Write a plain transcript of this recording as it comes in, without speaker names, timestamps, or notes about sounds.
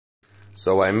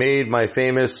So I made my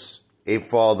famous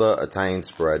Apefather Italian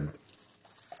spread.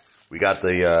 We got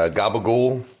the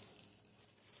gabagool.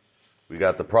 We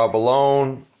got the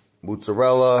provolone,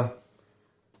 mozzarella,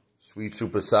 sweet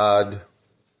supersad,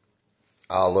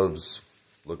 olives.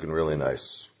 Looking really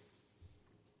nice.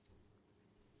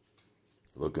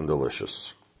 Looking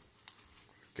delicious.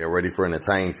 Get ready for an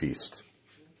Italian feast.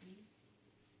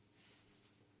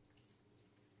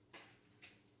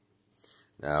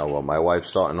 Now, my wife's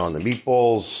starting on the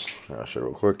meatballs. I'll show you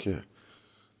real quick here.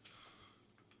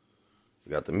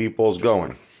 We got the meatballs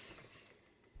going.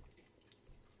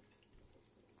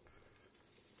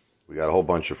 We got a whole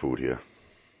bunch of food here.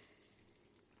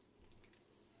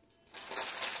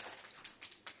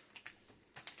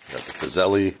 We got the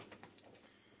fazeli.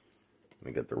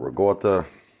 We got the ricotta.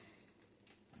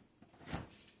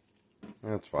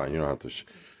 That's fine. You don't have to.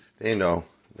 They know.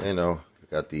 They know. We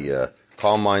got the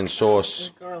Carmine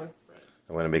sauce. I'm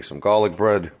going to make some garlic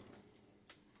bread.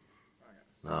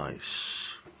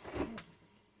 Nice.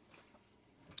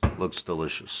 Looks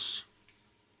delicious.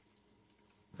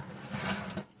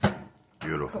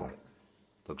 Beautiful.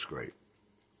 Looks great.